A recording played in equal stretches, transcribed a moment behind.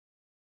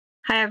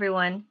Hi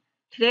everyone.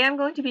 Today I'm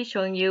going to be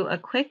showing you a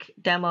quick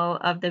demo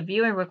of the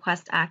View and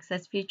Request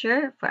Access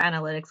feature for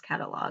Analytics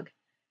Catalog.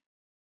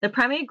 The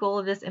primary goal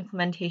of this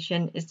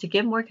implementation is to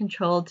give more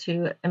control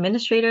to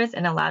administrators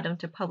and allow them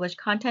to publish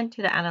content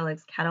to the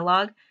Analytics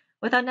Catalog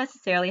without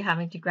necessarily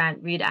having to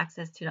grant read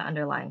access to the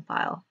underlying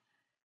file.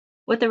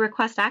 With the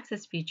Request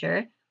Access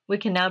feature, we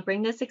can now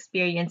bring this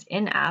experience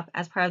in-app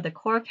as part of the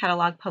core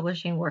catalog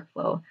publishing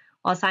workflow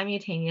while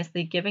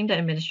simultaneously giving the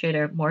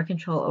administrator more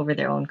control over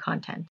their own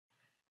content.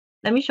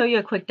 Let me show you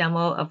a quick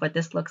demo of what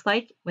this looks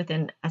like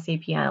within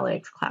SAP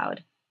Analytics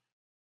Cloud.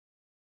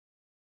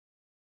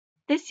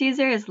 This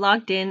user is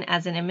logged in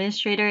as an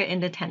administrator in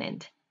the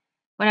tenant.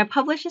 When I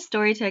publish a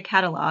story to a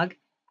catalog,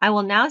 I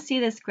will now see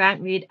this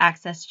Grant Read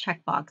Access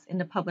checkbox in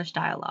the Publish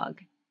dialog.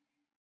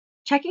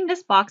 Checking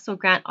this box will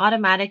grant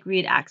automatic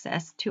read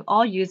access to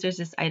all users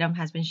this item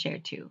has been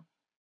shared to.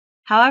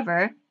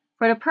 However,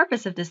 for the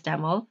purpose of this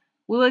demo,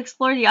 we will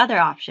explore the other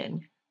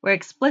option, where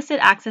explicit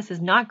access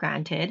is not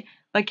granted,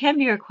 but can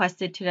be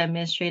requested to the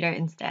administrator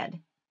instead.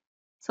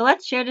 So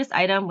let's share this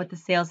item with the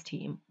sales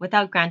team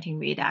without granting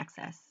read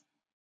access.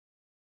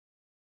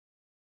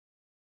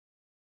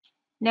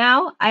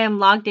 Now I am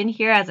logged in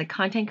here as a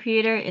content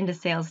creator in the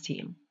sales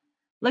team.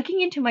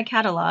 Looking into my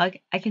catalog,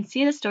 I can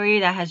see the story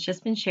that has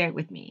just been shared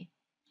with me.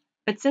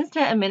 But since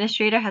the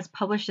administrator has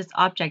published this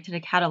object to the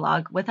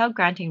catalog without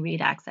granting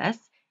read access,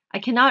 I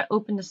cannot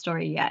open the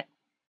story yet.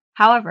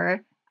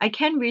 However, I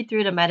can read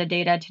through the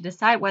metadata to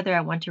decide whether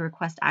I want to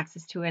request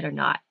access to it or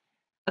not.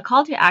 A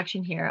call to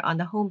action here on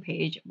the home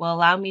page will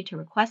allow me to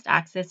request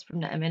access from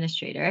the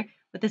administrator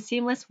with a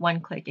seamless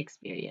one-click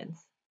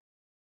experience.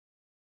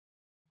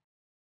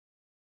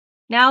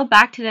 Now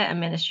back to the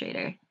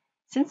administrator.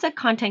 Since the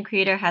content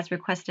creator has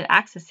requested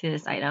access to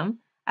this item,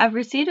 I've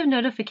received a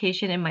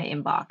notification in my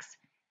inbox.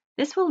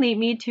 This will lead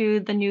me to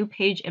the new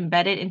page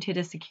embedded into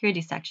the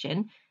security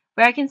section,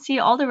 where I can see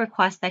all the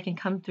requests that can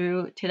come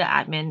through to the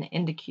admin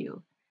in the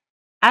queue.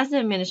 As the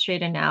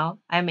administrator now,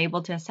 I am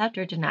able to accept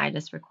or deny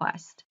this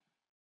request.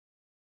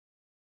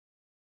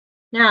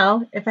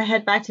 Now, if I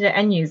head back to the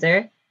end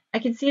user, I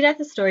can see that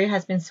the story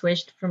has been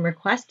switched from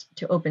request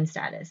to open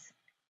status.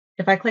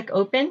 If I click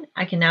open,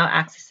 I can now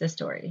access the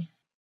story.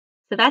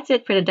 So that's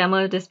it for the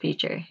demo of this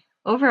feature.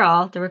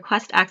 Overall, the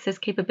request access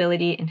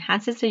capability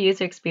enhances the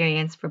user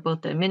experience for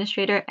both the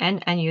administrator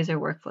and end user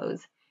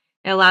workflows.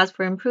 It allows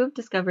for improved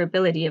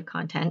discoverability of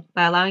content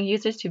by allowing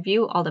users to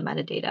view all the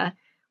metadata,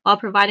 while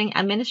providing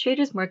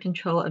administrators more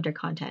control of their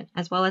content,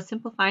 as well as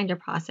simplifying their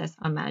process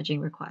on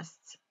managing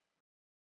requests.